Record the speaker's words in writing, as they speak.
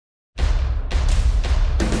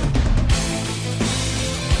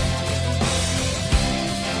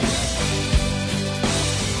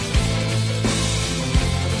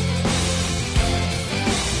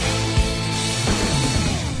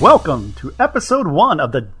Welcome to episode 1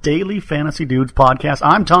 of the Daily Fantasy Dudes podcast.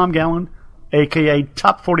 I'm Tom Gallen, a.k.a.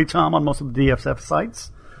 Top 40 Tom on most of the DFS sites,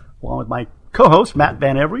 along with my co-host, Matt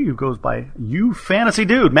Van Every, who goes by You Fantasy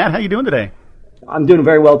Dude. Matt, how you doing today? I'm doing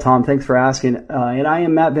very well, Tom. Thanks for asking. And I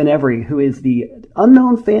am Matt Van Every, who is the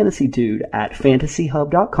unknown fantasy dude at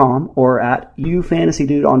fantasyhub.com or at You Fantasy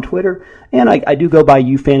Dude on Twitter. And I do go by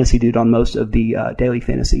You Fantasy Dude on most of the daily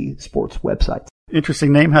fantasy sports websites.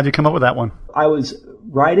 Interesting name. How'd you come up with that one? I was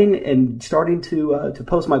writing and starting to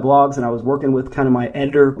post my blogs, and I was working with kind of my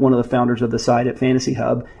editor, one of the founders of the site at Fantasy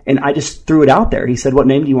Hub, and I just threw it out there. He said, "What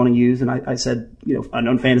name do you want to use?" And I said,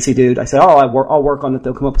 unknown fantasy dude. I said, I'll work on it.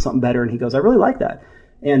 They'll come up with something better. And he goes, "I really like that."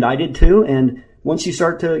 And I did too. And once you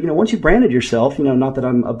start to, once you branded yourself, not that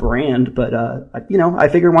I'm a brand, but, I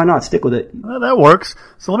figure why not stick with it. Well, that works.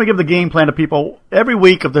 So let me give the game plan to people. Every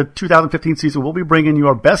week of the 2015 season, we'll be bringing you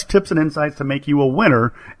our best tips and insights to make you a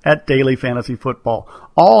winner at Daily Fantasy Football.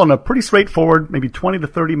 All in a pretty straightforward, maybe 20 to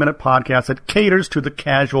 30 minute podcast that caters to the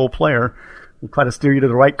casual player. We'll try to steer you to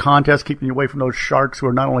the right contest, keeping you away from those sharks who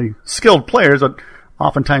are not only skilled players, but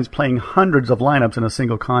oftentimes playing hundreds of lineups in a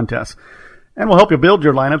single contest. And we'll help you build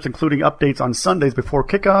your lineups, including updates on Sundays before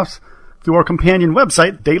kickoffs, through our companion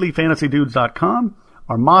website, dailyfantasydudes.com.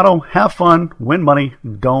 Our motto, have fun, win money,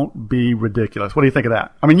 don't be ridiculous. What do you think of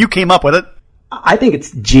that? I mean, you came up with it. I think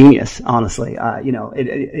it's genius, honestly.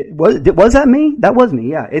 Was that me? That was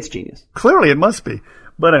me, yeah. It's genius. Clearly it must be.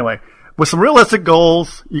 But anyway, with some realistic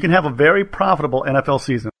goals, you can have a very profitable NFL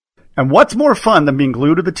season. And what's more fun than being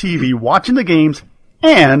glued to the TV, watching the games,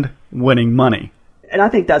 and winning money? And I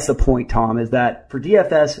think that's the point, Tom, is that for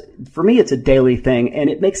DFS, for me, it's a daily thing, and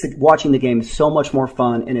it makes watching the game so much more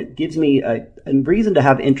fun, and it gives me a reason to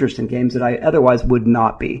have interest in games that I otherwise would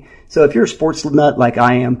not be. So if you're a sports nut like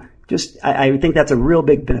I am, I think that's a real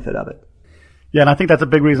big benefit of it. Yeah, and I think that's a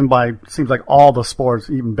big reason why it seems like all the sports,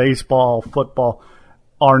 even baseball, football,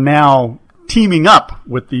 are now teaming up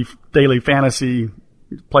with the daily fantasy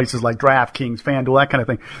places like DraftKings, FanDuel, that kind of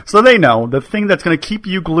thing. So they know the thing that's going to keep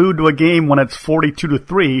you glued to a game when it's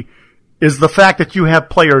 42-3 is the fact that you have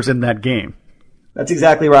players in that game. That's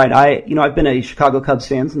exactly right. I've been a Chicago Cubs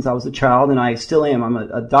fan since I was a child, and I still am. I'm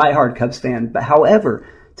a diehard Cubs fan. But however,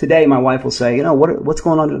 today my wife will say, what's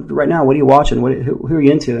going on right now? What are you watching? Who are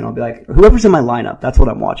you into? And I'll be like, whoever's in my lineup, that's what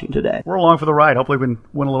I'm watching today. We're along for the ride. Hopefully we can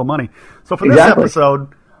win a little money. So for this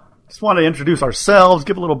episode, just want to introduce ourselves,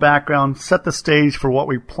 give a little background, set the stage for what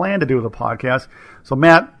we plan to do with the podcast. So,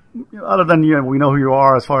 Matt, other than we know who you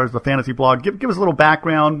are as far as the fantasy blog, give us a little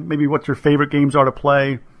background, maybe what your favorite games are to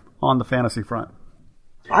play on the fantasy front.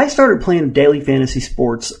 I started playing daily fantasy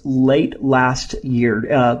sports late last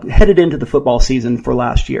year, headed into the football season for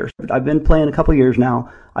last year. I've been playing a couple years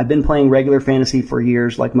now. I've been playing regular fantasy for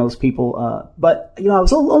years, like most people. But I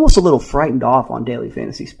was almost a little frightened off on daily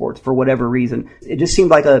fantasy sports for whatever reason. It just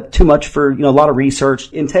seemed like too much for, a lot of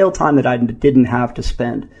research, entailed time that I didn't have to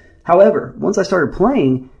spend. However, once I started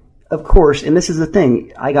playing, of course, and this is the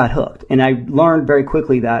thing, I got hooked. And I learned very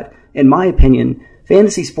quickly that, in my opinion,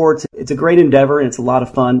 fantasy sports, it's a great endeavor and it's a lot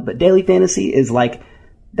of fun, but daily fantasy is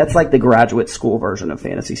that's like the graduate school version of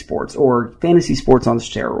fantasy sports, or fantasy sports on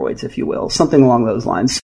steroids, if you will, something along those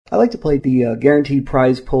lines. I like to play the guaranteed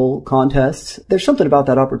prize pool contests. There's something about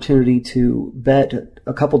that opportunity to bet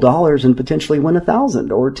a couple dollars and potentially win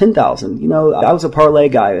 1,000 or 10,000. I was a parlay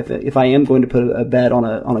guy. If I am going to put a bet on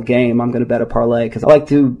a game, I'm going to bet a parlay because I like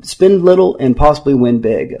to spend little and possibly win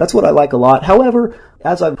big. That's what I like a lot. However,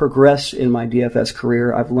 as I've progressed in my DFS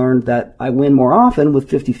career, I've learned that I win more often with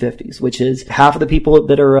 50-50s, which is half of the people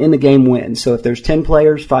that are in the game win. So if there's 10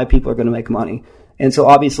 players, 5 people are going to make money. And so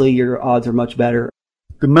obviously your odds are much better.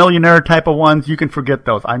 The millionaire type of ones, you can forget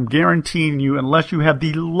those. I'm guaranteeing you, unless you have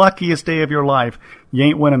the luckiest day of your life, you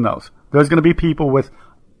ain't winning those. There's going to be people with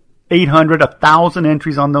 800, 1,000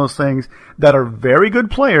 entries on those things that are very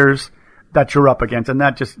good players that you're up against. And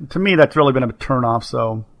that just, to me, that's really been a turnoff.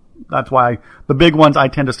 So that's why the big ones I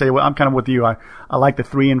tend to stay with. I'm kind of with you. I like the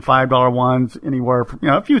 $3 and $5 ones. Anywhere from,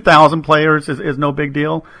 a few thousand players is no big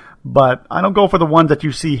deal. But I don't go for the ones that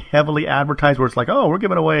you see heavily advertised where it's like, oh, we're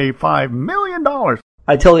giving away $5 million.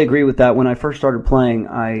 I totally agree with that. When I first started playing,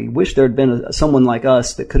 I wish there had been someone like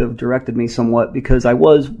us that could have directed me somewhat, because I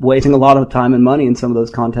was wasting a lot of time and money in some of those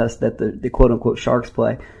contests that the quote-unquote sharks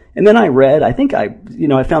play. And then I read, I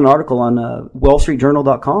found an article on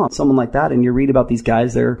wallstreetjournal.com, someone like that, and you read about these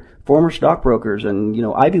guys, they're former stockbrokers and,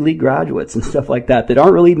 Ivy League graduates and stuff like that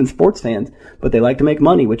aren't really even sports fans, but they like to make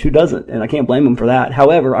money, which who doesn't? And I can't blame them for that.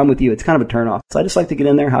 However, I'm with you. It's kind of a turnoff. So I just like to get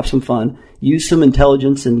in there, have some fun, use some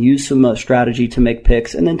intelligence and use some strategy to make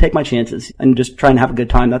picks, and then take my chances and just try and have a good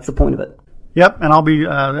time. That's the point of it. Yep, and I'll be,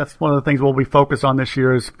 that's one of the things we'll be focused on this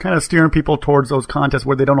year is kind of steering people towards those contests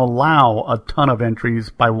where they don't allow a ton of entries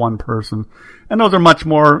by one person. And those are much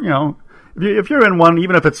more, if you're in one,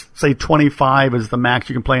 even if it's, say, 25 is the max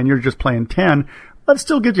you can play and you're just playing 10, that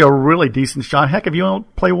still gives you a really decent shot. Heck, if you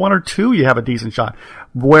don't play 1 or 2, you have a decent shot.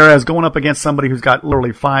 Whereas going up against somebody who's got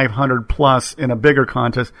literally 500 plus in a bigger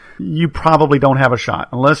contest, you probably don't have a shot.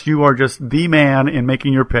 Unless you are just the man in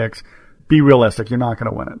making your picks, be realistic, you're not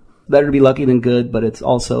going to win it. Better to be lucky than good, but it's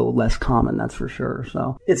also less common, that's for sure.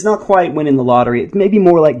 So it's not quite winning the lottery. It's maybe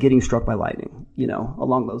more like getting struck by lightning,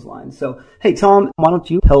 along those lines. So, hey, Tom, why don't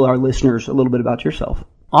you tell our listeners a little bit about yourself?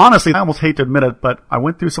 Honestly, I almost hate to admit it, but I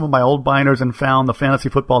went through some of my old binders and found the fantasy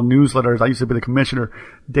football newsletters. I used to be the commissioner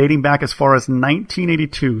dating back as far as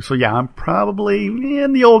 1982. So yeah, I'm probably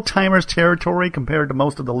in the old timers territory compared to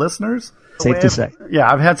most of the listeners. Safe to say. Yeah,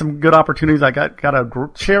 I've had some good opportunities. I got a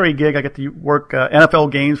cherry gig. I get to work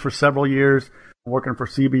NFL games for several years, working for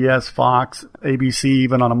CBS, Fox, ABC,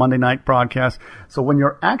 even on a Monday night broadcast. So when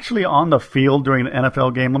you're actually on the field during an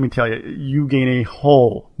NFL game, let me tell you, you gain a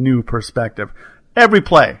whole new perspective. Every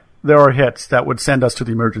play, there are hits that would send us to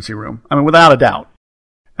the emergency room. I mean, without a doubt.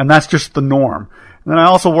 And that's just the norm. And then I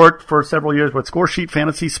also worked for several years with Score Sheet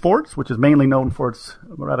Fantasy Sports, which is mainly known for its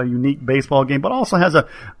rather unique baseball game, but also has a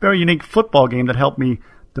very unique football game that helped me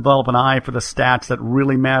develop an eye for the stats that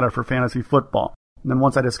really matter for fantasy football. And then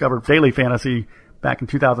once I discovered Daily Fantasy back in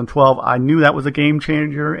 2012, I knew that was a game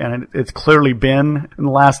changer, and it's clearly been. In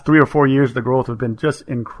the last 3 or 4 years, the growth has been just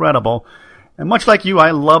incredible. And much like you,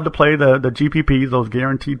 I love to play the GPPs, those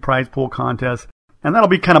guaranteed prize pool contests. And that'll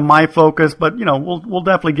be kind of my focus, but, we'll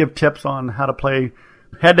definitely give tips on how to play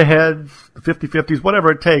head-to-heads, the 50-50s,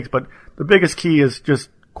 whatever it takes. But the biggest key is just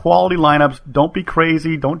quality lineups. Don't be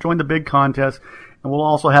crazy. Don't join the big contests. And we'll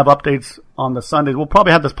also have updates on the Sundays. We'll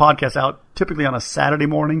probably have this podcast out typically on a Saturday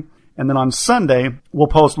morning. And then on Sunday, we'll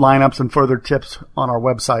post lineups and further tips on our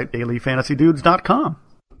website, dailyfantasydudes.com.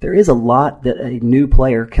 There is a lot that a new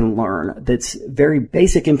player can learn that's very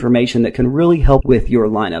basic information that can really help with your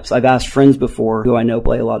lineups. I've asked friends before who I know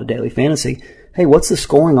play a lot of daily fantasy, hey, what's the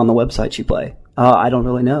scoring on the website you play? I don't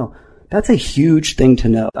really know. That's a huge thing to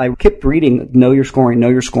know. I kept reading, know your scoring,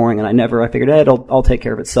 and I figured, I'll take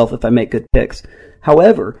care of itself if I make good picks.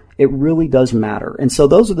 However, it really does matter. And so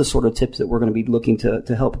those are the sort of tips that we're going to be looking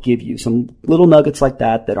to help give you. Some little nuggets like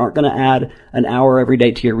that aren't going to add an hour every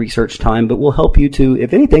day to your research time, but will help you to,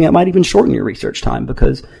 if anything, it might even shorten your research time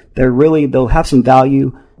because they'll have some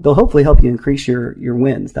value. They'll hopefully help you increase your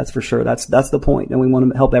wins. That's for sure. That's the point. And we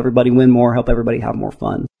want to help everybody win more, help everybody have more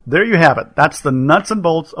fun. There you have it. That's the nuts and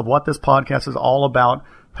bolts of what this podcast is all about.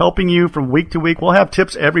 Helping you from week to week. We'll have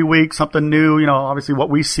tips every week, something new, obviously what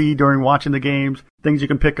we see during watching the games, things you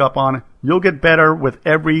can pick up on. You'll get better with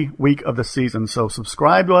every week of the season. So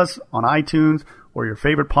subscribe to us on iTunes or your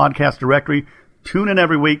favorite podcast directory. Tune in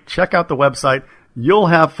every week. Check out the website. You'll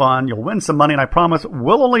have fun. You'll win some money. And I promise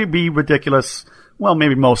we'll only be ridiculous. Well,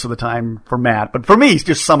 maybe most of the time for Matt, but for me, it's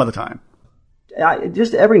just some of the time.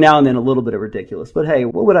 Just every now and then a little bit of ridiculous. But hey,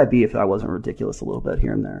 what would I be if I wasn't ridiculous a little bit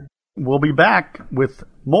here and there? We'll be back with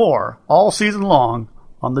more all season long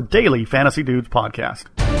on the Daily Fantasy Dudes podcast.